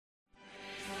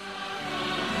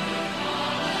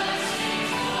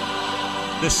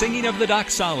The singing of the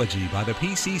doxology by the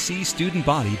PCC student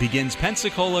body begins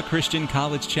Pensacola Christian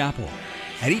College Chapel.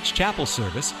 At each chapel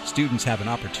service, students have an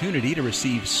opportunity to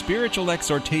receive spiritual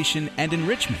exhortation and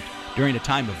enrichment during a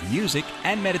time of music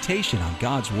and meditation on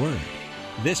God's Word.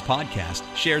 This podcast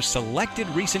shares selected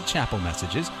recent chapel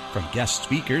messages from guest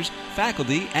speakers,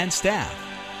 faculty, and staff.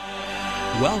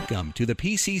 Welcome to the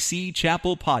PCC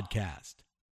Chapel Podcast.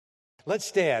 Let's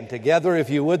stand together, if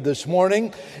you would, this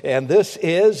morning. And this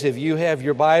is, if you have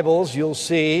your Bibles, you'll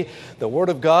see the Word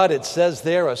of God. It says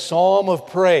there, a psalm of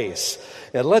praise.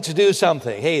 And let's do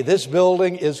something. Hey, this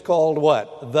building is called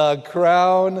what? The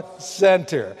Crown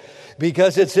Center.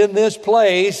 Because it's in this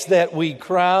place that we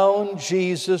crown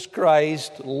Jesus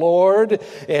Christ Lord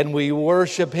and we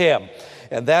worship Him.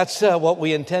 And that's what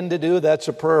we intend to do. That's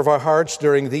a prayer of our hearts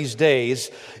during these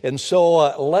days. And so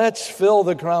let's fill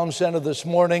the Crown Center this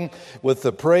morning with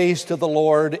the praise to the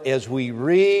Lord as we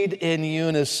read in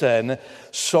unison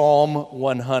Psalm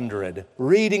 100.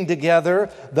 Reading together,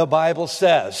 the Bible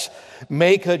says,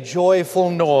 "Make a joyful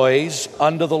noise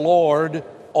unto the Lord,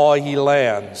 all ye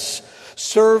lands.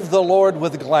 Serve the Lord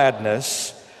with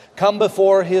gladness. Come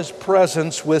before His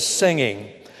presence with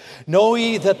singing. Know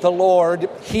ye that the Lord,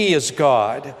 He is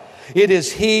God. It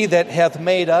is He that hath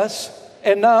made us,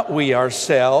 and not we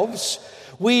ourselves.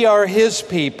 We are His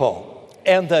people,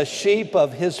 and the sheep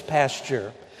of His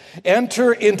pasture.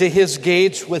 Enter into His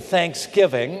gates with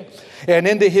thanksgiving, and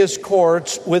into His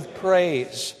courts with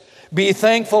praise. Be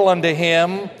thankful unto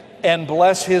Him, and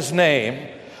bless His name.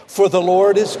 For the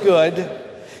Lord is good,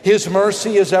 His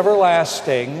mercy is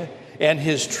everlasting, and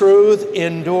His truth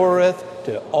endureth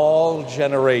to all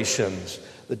generations."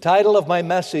 The title of my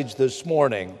message this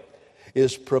morning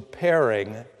is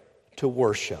Preparing to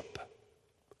Worship.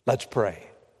 Let's pray.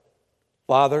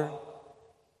 Father,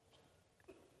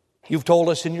 You've told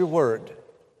us in Your Word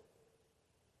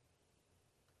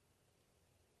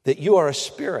that You are a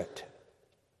spirit,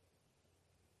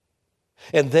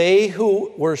 and they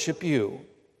who worship You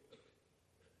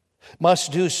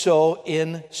must do so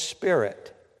in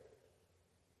spirit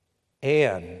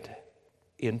and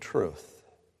in truth.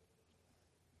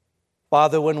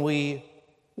 Father, when we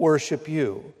worship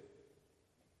You,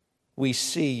 we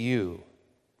see You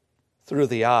through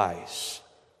the eyes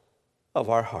of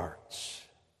our hearts.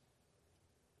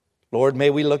 Lord,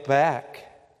 may we look back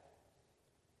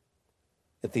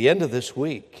at the end of this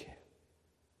week,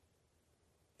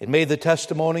 and may the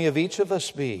testimony of each of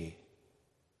us be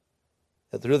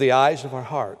that through the eyes of our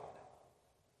heart,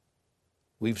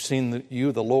 we've seen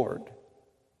You, the Lord,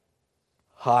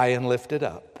 high and lifted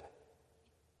up.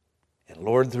 And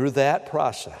Lord, through that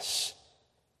process,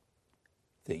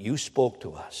 that You spoke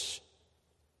to us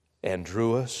and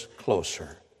drew us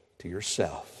closer to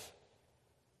Yourself.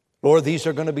 Lord, these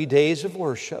are going to be days of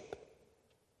worship.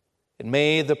 And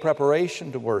may the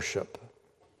preparation to worship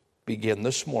begin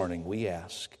this morning, we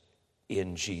ask,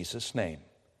 in Jesus' name.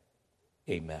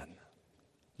 Amen.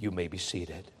 You may be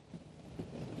seated.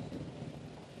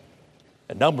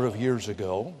 A number of years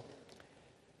ago,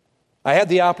 I had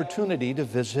the opportunity to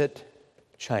visit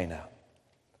China.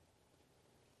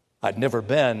 I'd never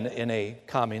been in a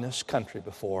communist country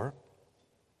before.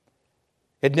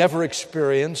 Had never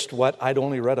experienced what I'd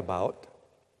only read about.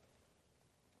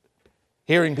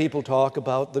 Hearing people talk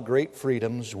about the great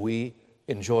freedoms we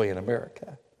enjoy in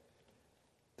America.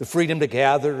 The freedom to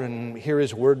gather and hear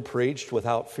His Word preached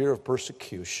without fear of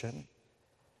persecution.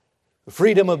 The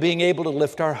freedom of being able to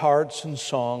lift our hearts in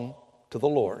song to the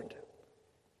Lord.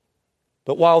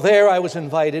 But while there, I was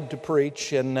invited to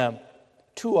preach in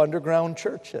 2 underground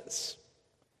churches.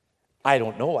 I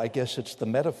don't know, I guess it's the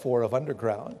metaphor of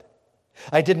underground.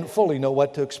 I didn't fully know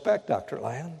what to expect, Dr.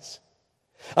 Lyons.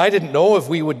 I didn't know if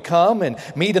we would come and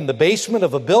meet in the basement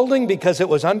of a building because it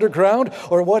was underground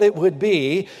or what it would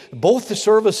be. Both the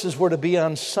services were to be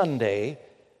on Sunday.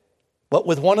 But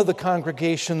with one of the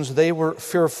congregations, they were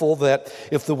fearful that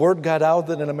if the word got out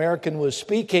that an American was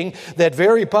speaking, that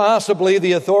very possibly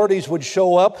the authorities would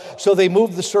show up. So they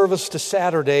moved the service to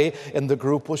Saturday, and the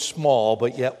group was small,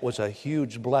 but yet was a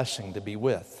huge blessing to be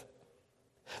with.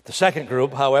 The second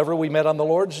group, however, we met on the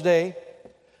Lord's Day,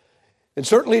 and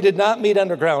certainly did not meet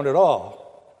underground at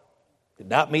all. Did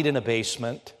not meet in a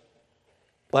basement.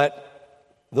 But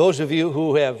those of you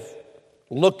who have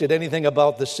looked at anything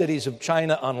about the cities of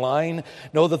China online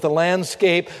know that the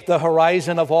landscape, the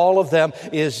horizon of all of them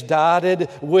is dotted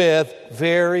with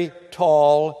very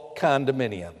tall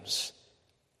condominiums.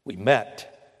 We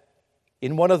met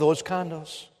in one of those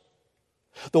condos.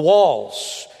 The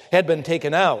walls had been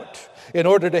taken out in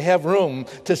order to have room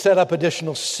to set up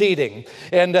additional seating.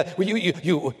 And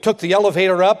you took the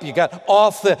elevator up, you got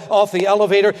off the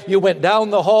elevator, you went down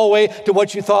the hallway to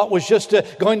what you thought was just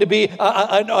going to be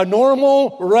a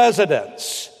normal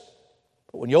residence.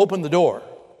 But when you opened the door,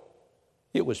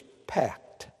 it was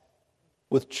packed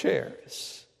with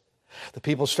chairs. The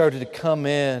people started to come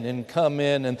in,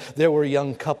 and there were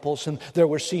young couples, and there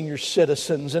were senior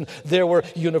citizens, and there were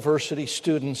university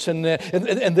students, and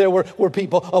there were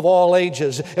people of all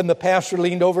ages. And the pastor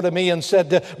leaned over to me and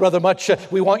said, Brother Much,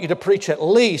 we want you to preach at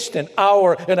least an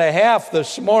hour and a half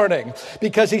this morning,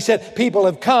 because he said people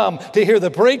have come to hear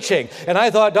the preaching. And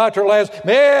I thought, Dr. Laz,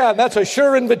 man, that's a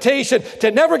sure invitation to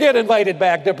never get invited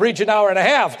back to preach an hour and a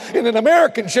half in an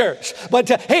American church. But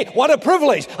hey, what a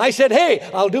privilege. I said, hey,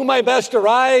 I'll do my best to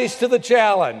rise to the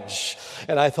challenge.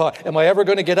 And I thought, am I ever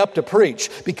going to get up to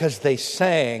preach? Because they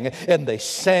sang and they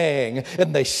sang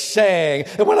and they sang.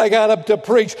 And when I got up to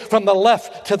preach, from the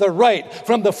left to the right,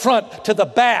 from the front to the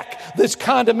back, this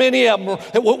condominium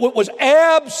was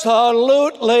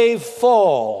absolutely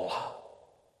full.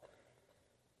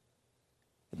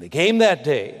 And they came that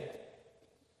day,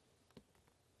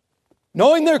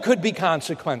 knowing there could be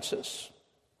consequences.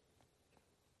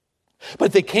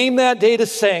 But they came that day to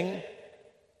sing.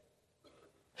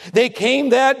 They came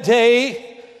that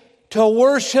day to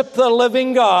worship the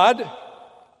living God,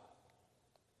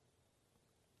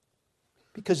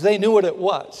 because they knew what it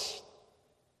was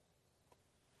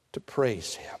to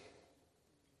praise Him.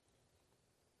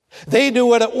 They knew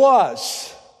what it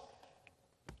was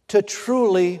to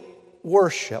truly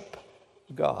worship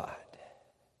God.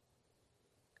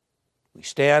 We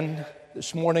stand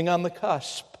this morning on the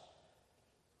cusp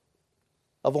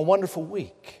of a wonderful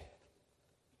week.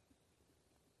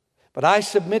 But I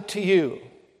submit to you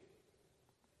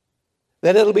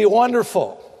that it'll be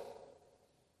wonderful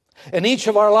in each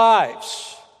of our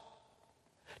lives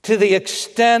to the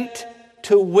extent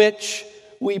to which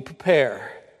we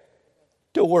prepare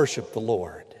to worship the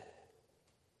Lord.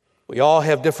 We all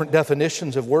have different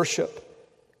definitions of worship,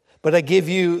 but I give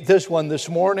you this one this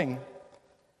morning.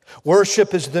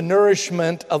 Worship is the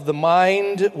nourishment of the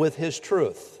mind with His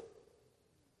truth,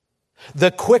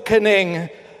 the quickening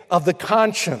of the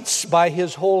conscience by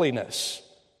His holiness,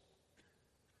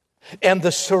 and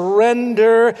the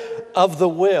surrender of the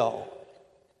will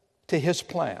to His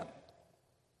plan.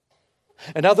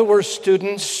 In other words,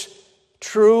 students,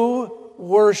 true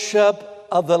worship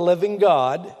of the living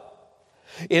God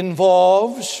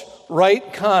involves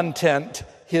right content,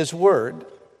 His Word,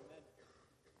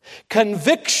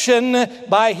 conviction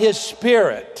by His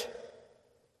Spirit,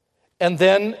 and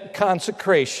then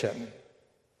consecration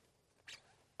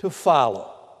to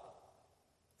follow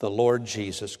the Lord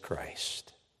Jesus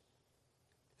Christ.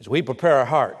 As we prepare our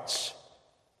hearts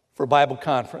for Bible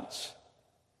conference,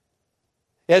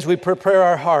 as we prepare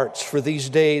our hearts for these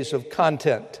days of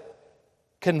content,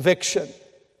 conviction,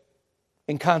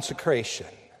 and consecration,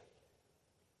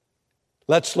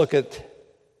 let's look at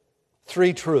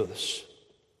 3 truths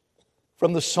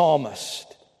from the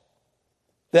psalmist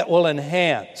that will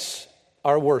enhance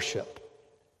our worship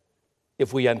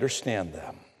if we understand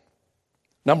them.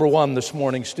 Number 1 this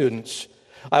morning, students,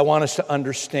 I want us to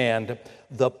understand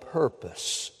the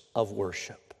purpose of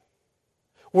worship.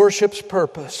 Worship's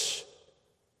purpose: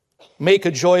 make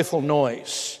a joyful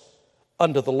noise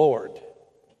unto the Lord.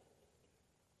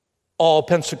 All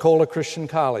Pensacola Christian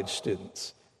College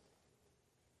students,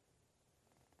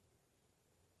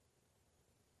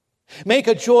 make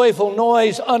a joyful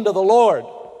noise unto the Lord.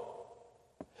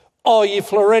 All ye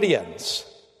Floridians,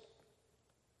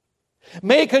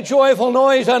 make a joyful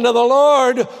noise unto the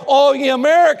Lord, all ye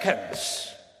Americans.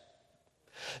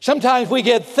 Sometimes we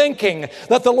get thinking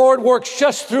that the Lord works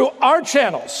just through our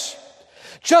channels,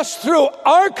 just through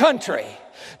our country,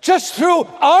 just through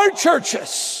our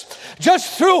churches,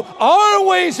 just through our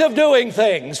ways of doing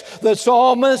things. The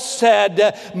psalmist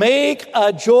said, make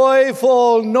a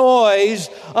joyful noise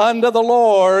unto the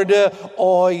Lord,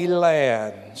 all ye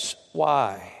lands.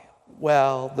 Why?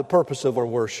 Well, the purpose of our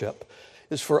worship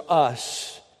is for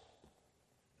us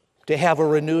to have a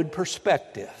renewed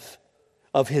perspective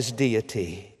of His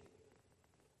deity.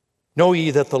 Know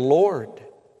ye that the Lord,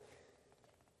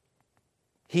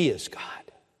 He is God.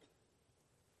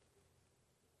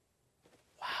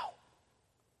 Wow.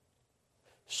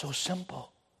 So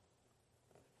simple,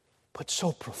 but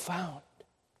so profound.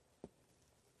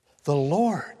 The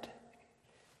Lord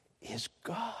is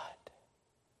God.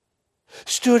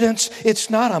 Students, it's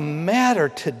not a matter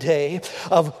today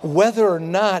of whether or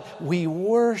not we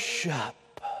worship.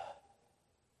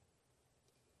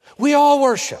 We all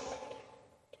worship.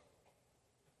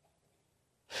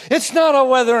 It's not a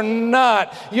whether or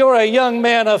not you're a young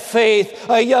man of faith,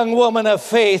 a young woman of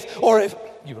faith, or if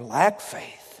you lack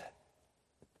faith.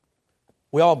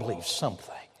 We all believe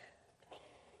something.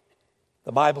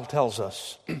 The Bible tells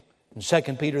us in 2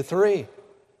 Peter 3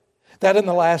 that in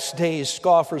the last days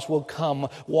scoffers will come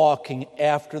walking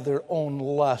after their own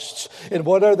lusts. And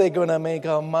what are they going to make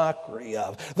a mockery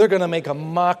of? They're going to make a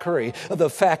mockery of the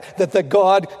fact that the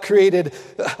God created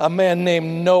a man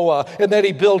named Noah, and that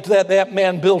he built that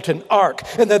man built an ark,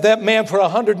 and that man for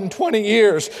 120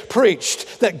 years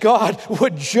preached that God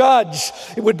would judge,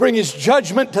 would bring his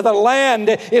judgment to the land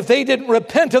if they didn't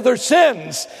repent of their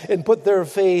sins and put their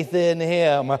faith in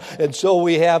him. And so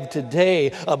we have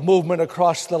today a movement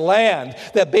across the land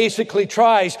that basically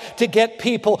tries to get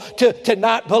people to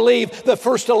not believe the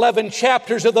first 11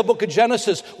 chapters of the book of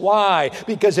Genesis. Why?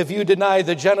 Because if you deny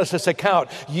the Genesis account,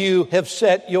 you have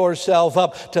set yourself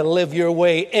up to live your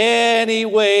way any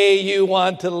way you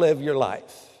want to live your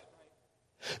life.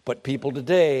 But people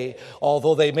today,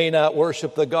 although they may not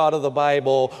worship the God of the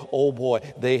Bible, oh boy,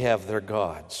 they have their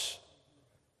gods.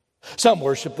 Some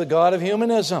worship the God of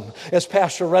humanism. As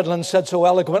Pastor Redland said so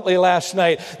eloquently last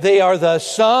night, they are the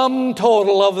sum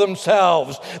total of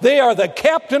themselves. They are the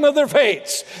captain of their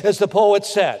fates, as the poet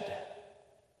said.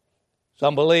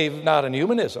 Some believe not in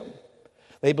humanism.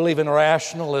 They believe in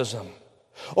rationalism.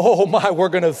 Oh my, we're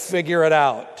going to figure it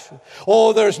out.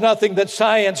 Oh, there's nothing that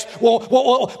science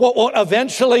won't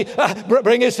eventually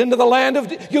bring us into the land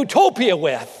of utopia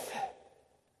with.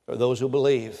 Or those who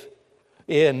believe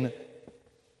in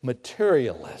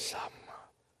materialism.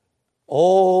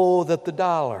 Oh, that the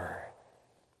dollar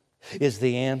is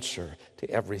the answer to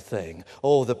everything.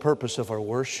 Oh, the purpose of our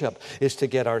worship is to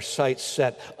get our sights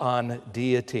set on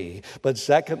deity. But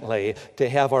secondly, to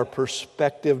have our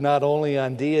perspective not only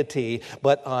on deity,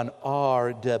 but on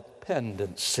our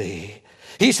dependency.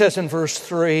 He says in verse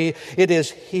 3, it is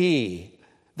He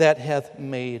that hath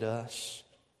made us,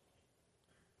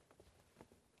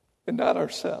 and not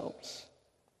ourselves.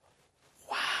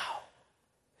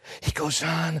 He goes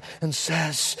on and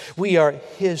says, we are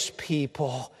His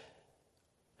people.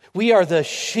 We are the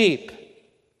sheep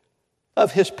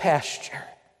of His pasture.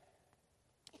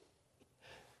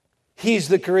 He's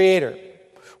the creator.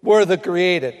 We're the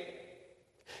created.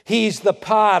 He's the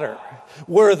potter.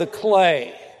 We're the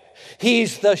clay.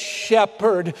 He's the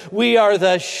shepherd. We are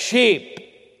the sheep.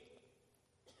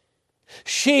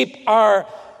 Sheep are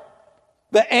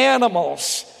the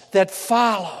animals that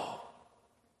follow.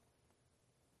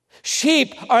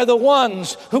 Sheep are the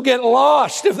ones who get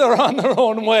lost if they're on their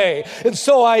own way. And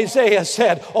so Isaiah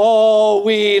said, all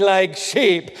we like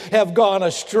sheep have gone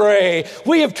astray.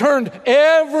 We have turned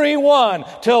everyone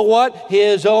to what?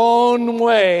 His own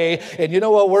way. And you know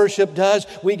what worship does?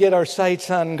 We get our sights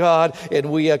on God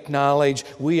and we acknowledge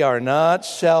we are not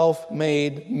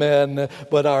self-made men,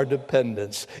 but our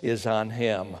dependence is on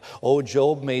Him. Oh,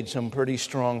 Job made some pretty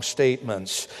strong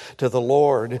statements to the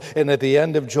Lord. And at the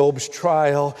end of Job's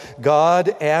trial,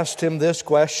 God asked him this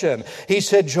question. He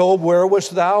said, Job, where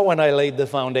wast thou when I laid the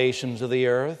foundations of the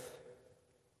earth?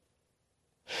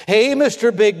 Hey,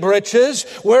 Mr. Big Britches,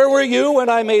 where were you when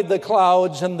I made the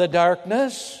clouds and the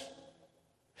darkness?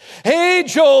 Hey,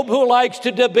 Job, who likes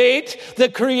to debate the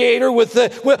creator with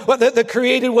the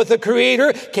created with the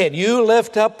creator, can you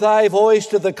lift up thy voice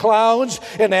to the clouds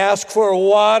and ask for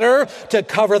water to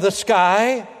cover the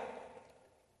sky?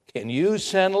 Can you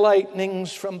send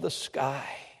lightnings from the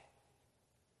sky?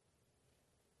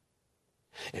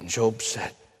 And Job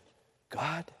said,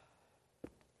 God,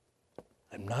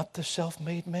 I'm not the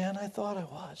self-made man I thought I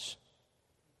was.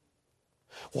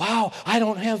 Wow, I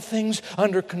don't have things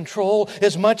under control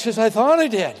as much as I thought I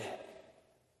did.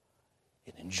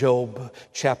 And in Job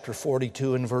chapter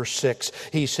 42 and verse 6,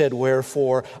 he said,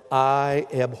 wherefore I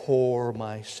abhor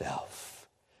myself,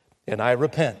 and I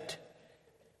repent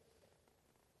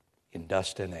in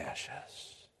dust and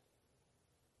ashes.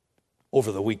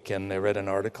 Over the weekend, I read an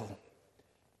article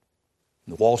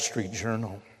in the Wall Street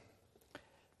Journal.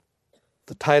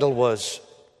 The title was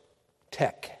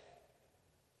Tech,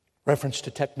 reference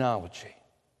to technology.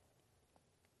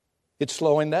 It's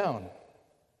slowing down.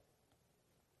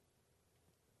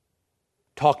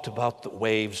 Talked about the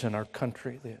waves in our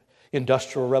country, the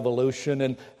Industrial Revolution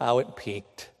and how it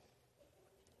peaked.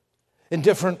 In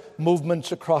different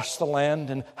movements across the land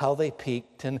and how they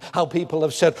peaked and how people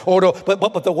have said, oh no,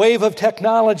 but the wave of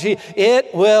technology,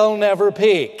 it will never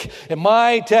peak. And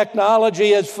my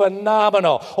technology is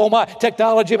phenomenal. Oh, my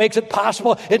technology makes it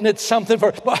possible. Isn't it something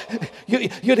for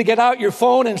you to get out your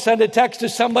phone and send a text to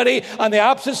somebody on the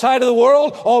opposite side of the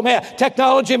world? Oh man,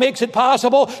 technology makes it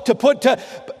possible to put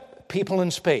people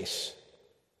in space.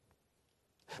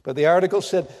 But the article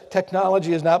said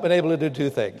technology has not been able to do two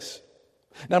things.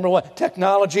 Number one,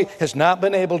 technology has not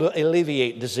been able to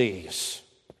alleviate disease.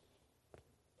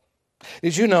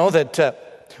 Did you know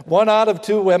that 1 out of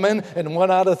 2 women and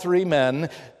 1 out of 3 men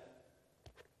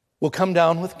will come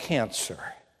down with cancer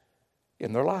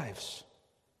in their lives?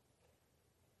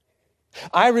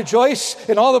 I rejoice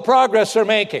in all the progress they're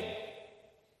making.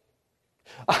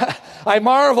 I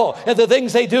marvel at the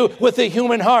things they do with the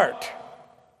human heart.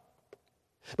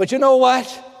 But you know what?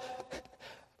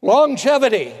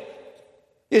 Longevity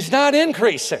is not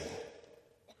increasing.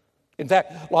 In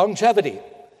fact, longevity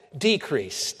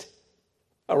decreased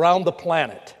around the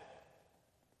planet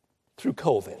through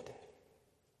COVID.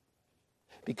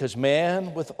 Because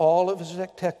man, with all of his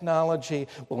technology,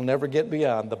 will never get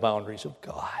beyond the boundaries of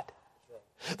God.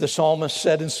 The psalmist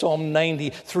said in Psalm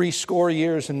 90, 70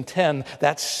 years,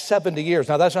 that's 70 years.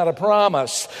 Now, that's not a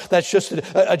promise. That's just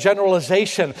a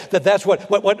generalization that's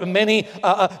what many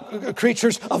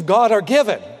creatures of God are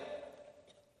given.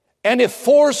 And if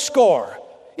 80,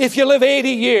 if you live 80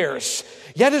 years,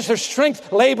 yet is there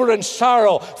strength, labor, and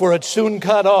sorrow, for it's soon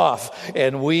cut off,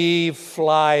 and we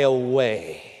fly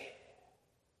away.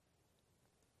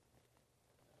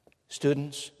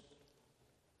 Students,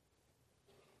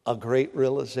 a great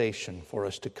realization for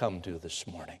us to come to this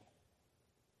morning.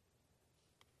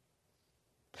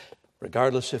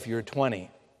 Regardless if you're 20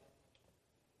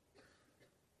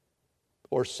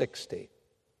 or 60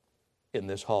 in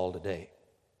this hall today,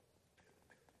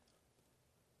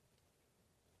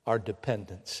 our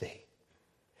dependency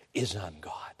is on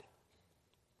God.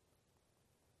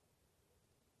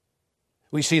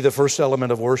 We see the first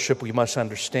element of worship. We must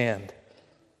understand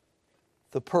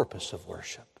the purpose of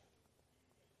worship.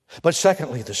 But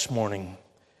secondly, this morning,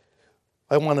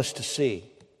 I want us to see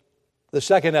the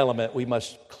second element we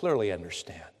must clearly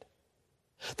understand: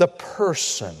 the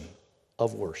person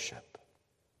of worship.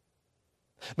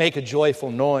 Make a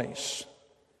joyful noise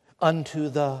unto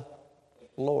the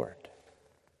Lord.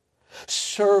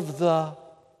 Serve the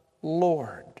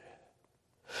Lord.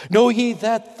 Know ye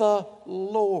that the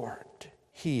Lord,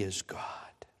 He is God.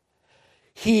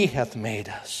 He hath made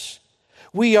us.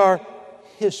 We are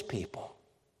His people,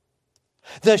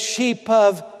 the sheep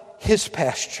of His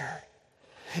pasture.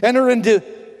 Enter into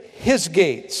His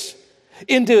gates,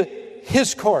 into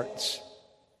His courts.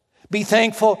 Be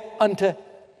thankful unto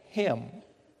Him.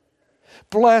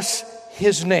 Bless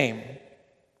His name.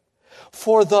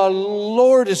 For the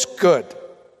Lord is good.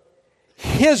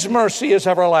 His mercy is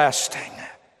everlasting,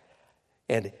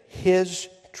 and His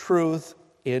truth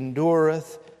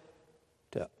endureth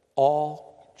to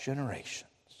all generations.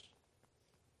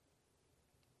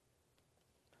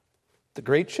 The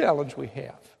great challenge we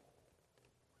have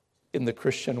in the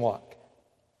Christian walk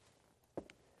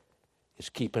is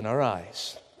keeping our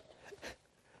eyes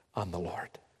on the Lord.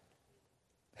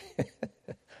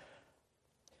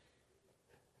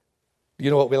 You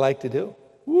know what we like to do?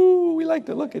 We like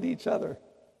to look at each other.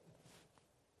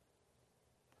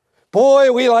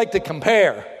 Boy, we like to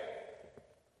compare.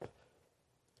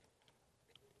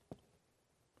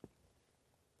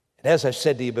 And as I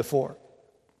said to you before,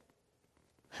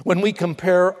 when we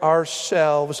compare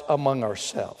ourselves among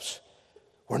ourselves,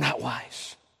 we're not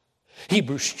wise.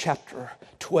 Hebrews chapter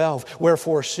 12,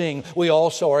 wherefore seeing we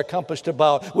also are compassed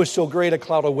about with so great a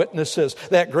cloud of witnesses,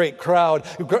 that great crowd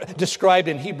described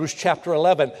in Hebrews chapter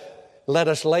 11, let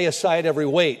us lay aside every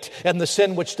weight and the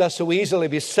sin which does so easily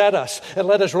beset us, and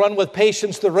let us run with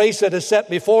patience the race that is set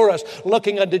before us,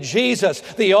 looking unto Jesus,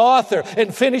 the author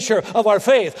and finisher of our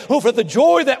faith, who for the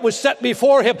joy that was set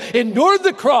before him endured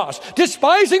the cross,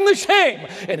 despising the shame,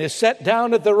 and is set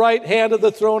down at the right hand of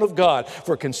the throne of God.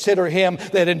 For consider him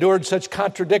that endured such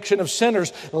contradiction of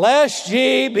sinners, lest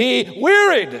ye be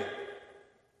wearied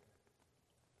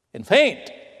and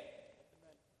faint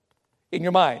in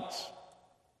your minds.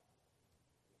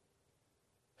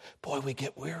 Boy, we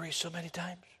get weary so many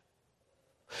times.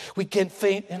 We get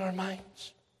faint in our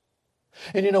minds.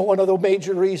 And you know, one of the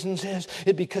major reasons is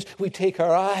because we take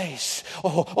our eyes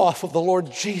off of the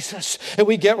Lord Jesus, and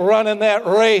we get running that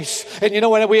race. And you know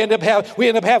what we end up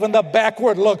having the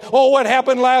backward look. Oh, what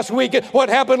happened last week? What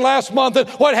happened last month? And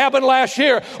what happened last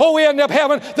year? Oh, we end up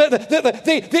having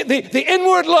the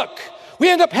inward look.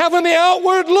 We end up having the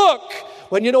outward look.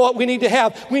 When you know what we need to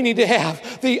have? We need to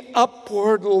have the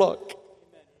upward look.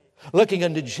 Looking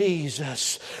unto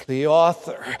Jesus, The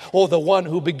author, the one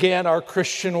who began our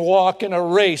Christian walk in a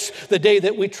race the day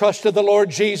that we trusted the Lord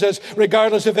Jesus,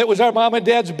 regardless if it was our mom and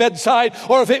dad's bedside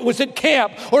or if it was at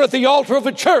camp or at the altar of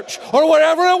a church or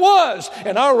wherever it was.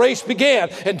 And our race began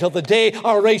until the day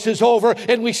our race is over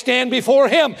and we stand before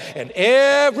Him. And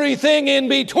everything in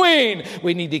between,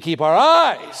 we need to keep our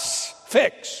eyes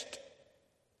fixed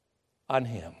on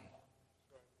Him.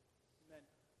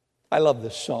 I love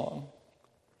this song.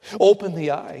 Open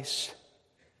the eyes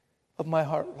of my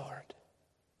heart, Lord.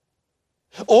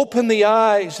 Open the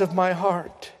eyes of my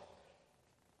heart.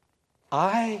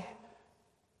 I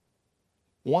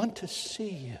want to see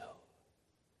you.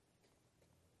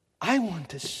 I want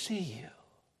to see you.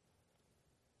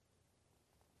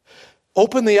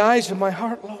 Open the eyes of my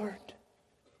heart, Lord.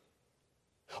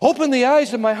 Open the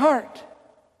eyes of my heart.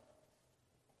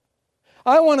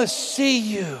 I want to see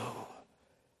you.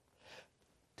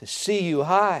 To see you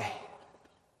high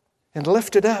and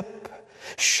lifted up,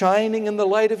 shining in the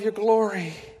light of your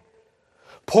glory.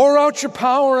 Pour out your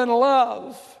power and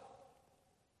love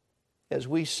as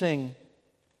we sing,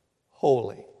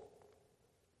 holy,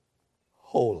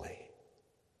 holy,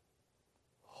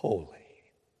 holy.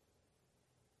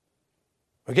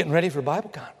 We're getting ready for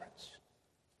Bible conference.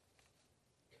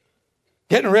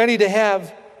 Getting ready to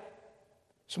have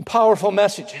some powerful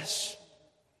messages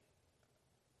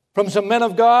from some men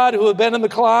of God who have been in the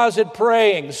closet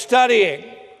praying, studying.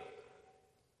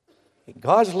 And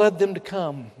God's led them to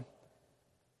come.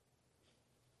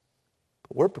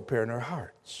 But we're preparing our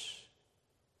hearts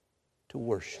to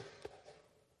worship.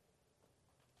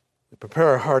 We prepare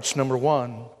our hearts, number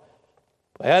one,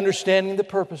 by understanding the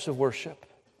purpose of worship.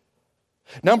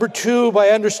 Number two, by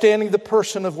understanding the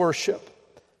person of worship.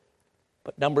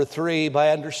 But number three, by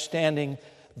understanding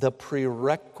the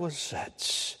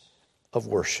prerequisites of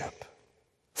worship.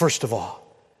 First of all,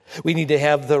 we need to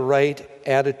have the right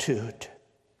attitude.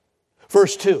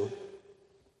 Verse 2,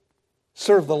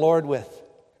 serve the Lord with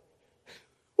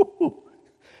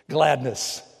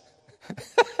gladness.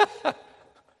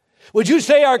 Would you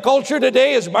say our culture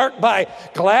today is marked by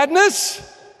gladness?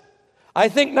 I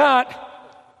think not.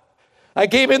 I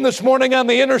came in this morning on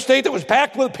the interstate that was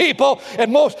packed with people,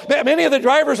 and many of the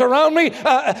drivers around me,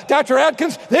 Dr.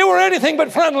 Atkins, they were anything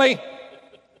but friendly.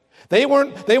 They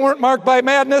weren't marked by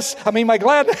my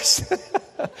gladness.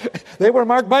 They were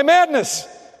marked by madness.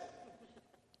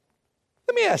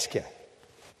 Let me ask you,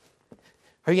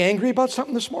 are you angry about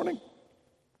something this morning?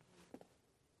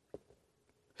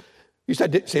 You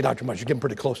said, say, Dr. Munch, you're getting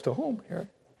pretty close to home here.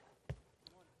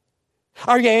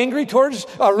 Are you angry towards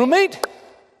a roommate?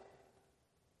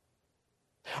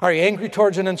 Are you angry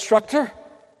towards an instructor?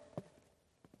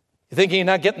 You thinking you're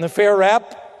not getting the fair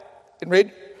rap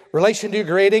in relation to your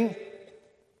grading?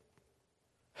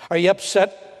 Are you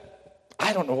upset?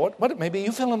 I don't know what maybe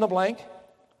you fill in the blank.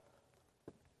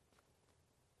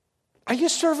 Are you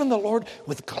serving the Lord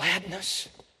with gladness?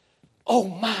 Oh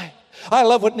my. I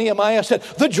love what Nehemiah said.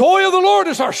 The joy of the Lord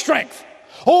is our strength.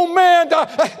 Oh man,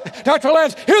 Dr.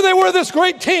 Lance, here they were, this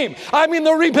great team. I mean,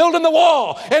 they're rebuilding the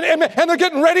wall and they're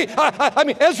getting ready.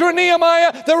 Ezra and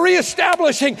Nehemiah, they're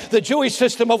reestablishing the Jewish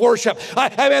system of worship.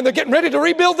 They're getting ready to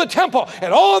rebuild the temple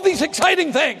and all of these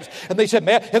exciting things. And they said,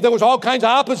 man, if there was all kinds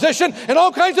of opposition and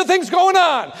all kinds of things going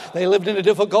on. They lived in a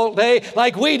difficult day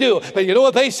like we do. But you know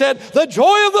what they said? The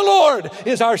joy of the Lord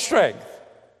is our strength.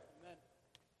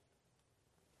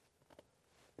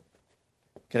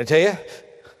 Can I tell you?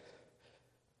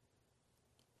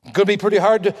 It's going to be pretty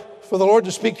hard for the Lord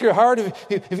to speak to your heart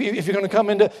if you're going to come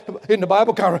into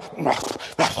Bible conference.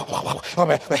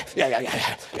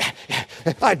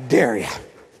 I dare you.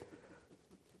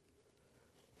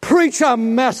 Preach a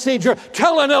message or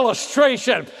tell an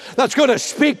illustration that's going to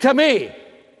speak to me.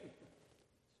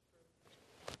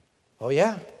 Oh,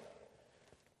 yeah?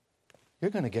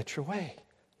 You're going to get your way.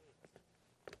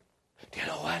 Do you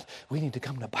know what? We need to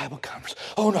come to Bible conference.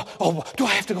 Oh, no. Oh, do I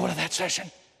have to go to that session?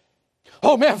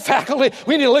 Oh, man, faculty,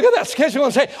 we need to look at that schedule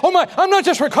and say, oh, my, I'm not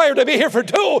just required to be here for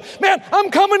 2. Man,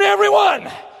 I'm coming to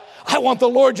everyone. I want the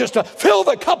Lord just to fill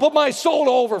the cup of my soul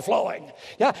to overflowing.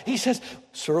 Yeah, he says,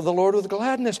 serve the Lord with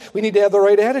gladness. We need to have the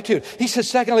right attitude. He says,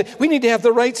 secondly, we need to have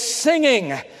the right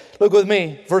singing. Look with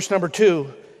me, verse number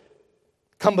 2.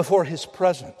 Come before his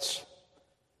presence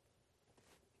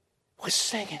with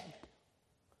singing.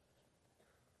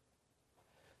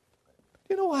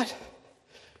 You know what?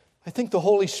 I think the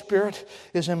Holy Spirit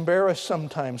is embarrassed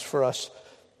sometimes for us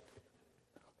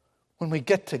when we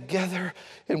get together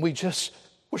and we're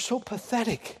so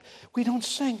pathetic. We don't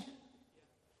sing.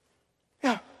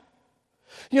 Yeah.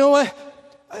 You know what?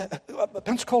 A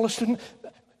Pensacola student,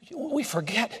 We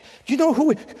forget. Do you know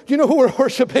who we're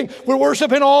worshiping? We're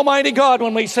worshiping Almighty God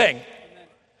when we sing.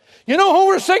 You know who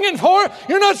we're singing for?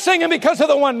 You're not singing because of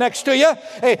the one next to you.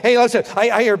 Hey, listen,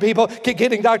 I hear people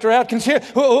getting Dr. Atkins here,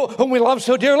 whom we love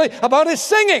so dearly, about his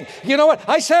singing. You know what?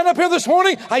 I sat up here this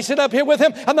morning. I sit up here with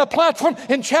him on the platform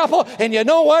in chapel, and you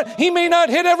know what? He may not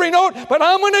hit every note, but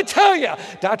I'm going to tell you,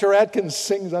 Dr. Atkins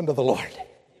sings unto the Lord.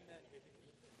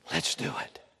 Let's do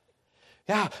it.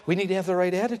 Yeah, we need to have the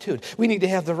right attitude. We need to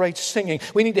have the right singing.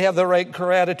 We need to have the right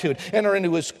gratitude. Enter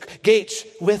into his gates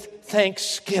with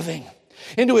thanksgiving,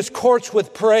 into his courts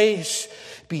with praise.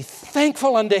 Be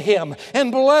thankful unto him and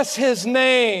bless his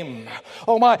name.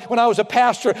 Oh my, when I was a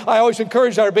pastor, I always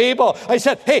encouraged our people. I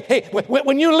said, hey,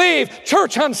 when you leave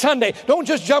church on Sunday, don't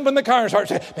just jump in the car and start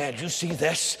saying, man, did you see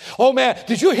this? Oh man,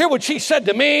 did you hear what she said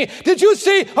to me? Did you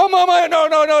see? Oh mama,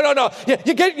 no.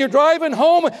 You're driving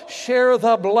home, share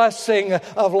the blessing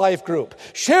of Life Group.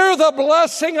 Share the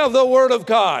blessing of the Word of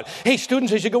God. Hey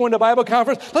students, as you go into Bible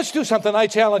conference, let's do something. I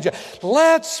challenge you.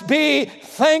 Let's be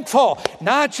thankful,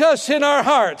 not just in our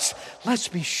hearts. Let's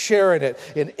be sharing it.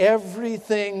 In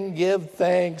everything give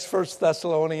thanks, 1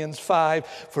 Thessalonians 5,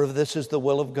 for this is the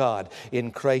will of God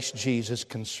in Christ Jesus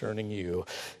concerning you.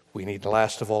 We need,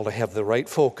 last of all, to have the right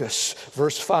focus.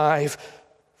 Verse 5,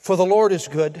 for the Lord is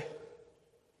good.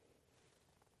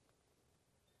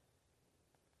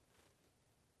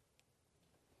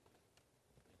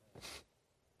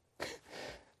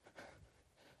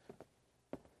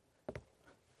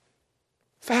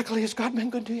 Faculty, has God been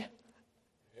good to you?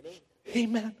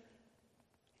 Amen.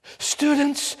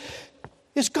 Students,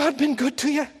 has God been good to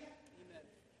you?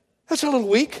 That's a little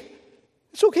weak.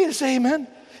 It's okay to say amen.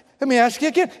 Let me ask you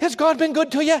again. Has God been good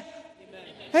to you?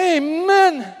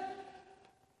 Amen.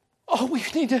 Oh, we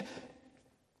need to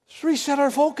reset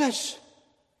our focus.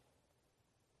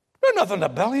 There's nothing to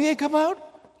bellyache about.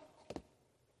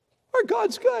 Our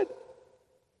God's good.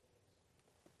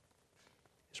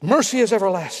 His mercy is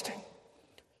everlasting.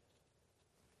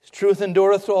 Truth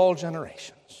endureth to all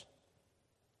generations.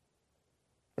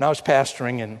 When I was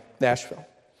pastoring in Nashville,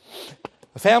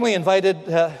 a family invited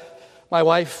my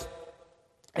wife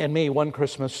and me one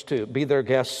Christmas to be their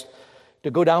guests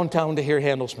to go downtown to hear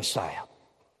Handel's Messiah.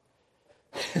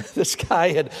 This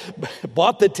guy had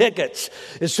bought the tickets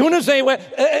as soon as they went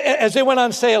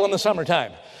on sale in the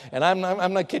summertime. And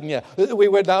I'm not kidding you. We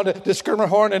went down to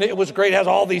Skirmerhorn, and it was great. It has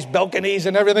all these balconies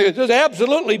and everything. It was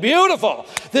absolutely beautiful.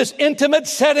 This intimate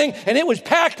setting, and it was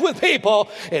packed with people.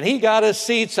 And he got his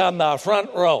seats on the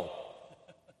front row.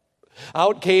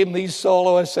 Out came these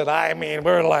soloists, and I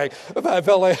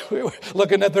felt like we were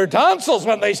looking at their tonsils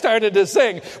when they started to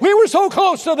sing. We were so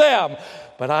close to them.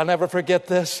 But I'll never forget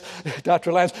this,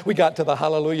 Dr. Lance. We got to the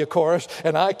Hallelujah chorus,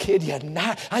 and I kid you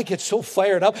not, I get so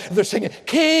fired up. They're singing,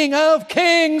 King of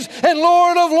kings and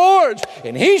Lord of lords,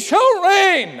 and he shall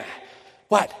reign.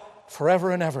 What? Forever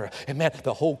and ever. And man,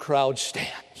 the whole crowd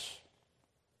stands.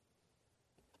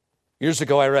 Years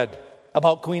ago, I read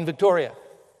about Queen Victoria.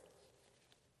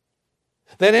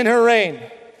 That in her reign,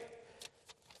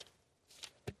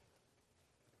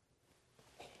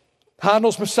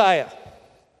 Handel's Messiah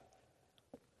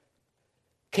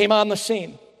came on the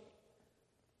scene.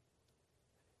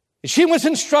 She was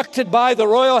instructed by the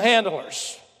royal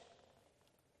handlers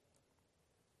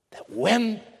that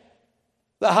when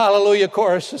the Hallelujah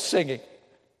chorus is singing,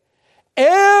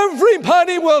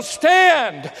 everybody will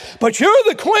stand, but you're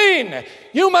the queen.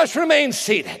 You must remain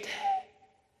seated.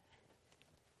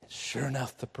 Sure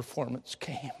enough, the performance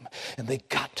came, and they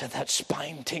got to that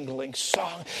spine-tingling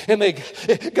song, and they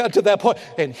got to that point,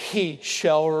 and he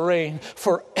shall reign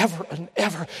forever and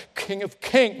ever, King of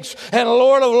kings and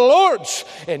Lord of lords.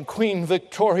 And Queen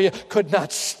Victoria could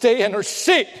not stay in her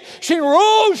seat. She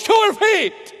rose to her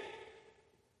feet,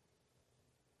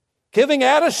 giving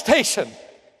attestation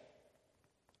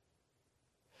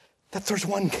that there's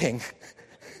one king.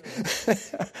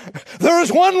 There is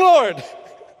one Lord.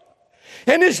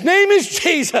 And his name is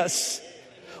Jesus.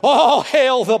 Oh,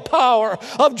 hail the power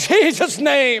of Jesus'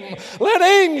 name. Let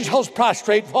angels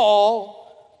prostrate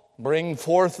fall. Bring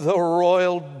forth the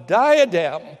royal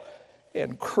diadem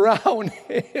and crown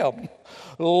him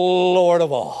Lord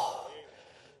of all.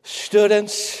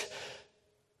 Students,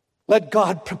 let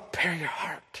God prepare your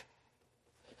heart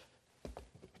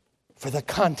for the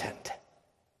content.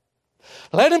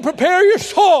 Let him prepare your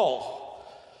soul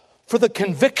for the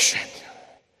conviction.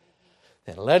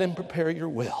 And let him prepare your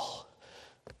will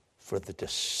for the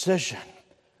decision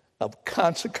of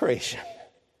consecration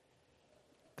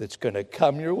that's going to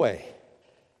come your way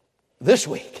this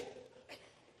week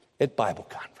at Bible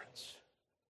Conference.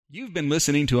 You've been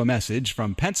listening to a message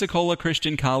from Pensacola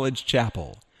Christian College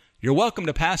Chapel. You're welcome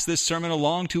to pass this sermon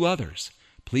along to others.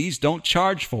 Please don't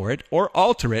charge for it or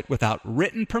alter it without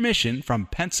written permission from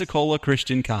Pensacola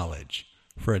Christian College.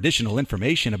 For additional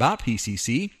information about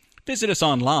PCC, visit us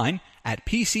online at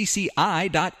pcci.edu.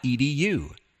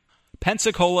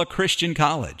 Pensacola Christian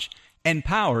College,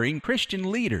 empowering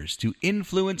Christian leaders to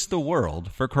influence the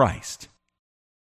world for Christ.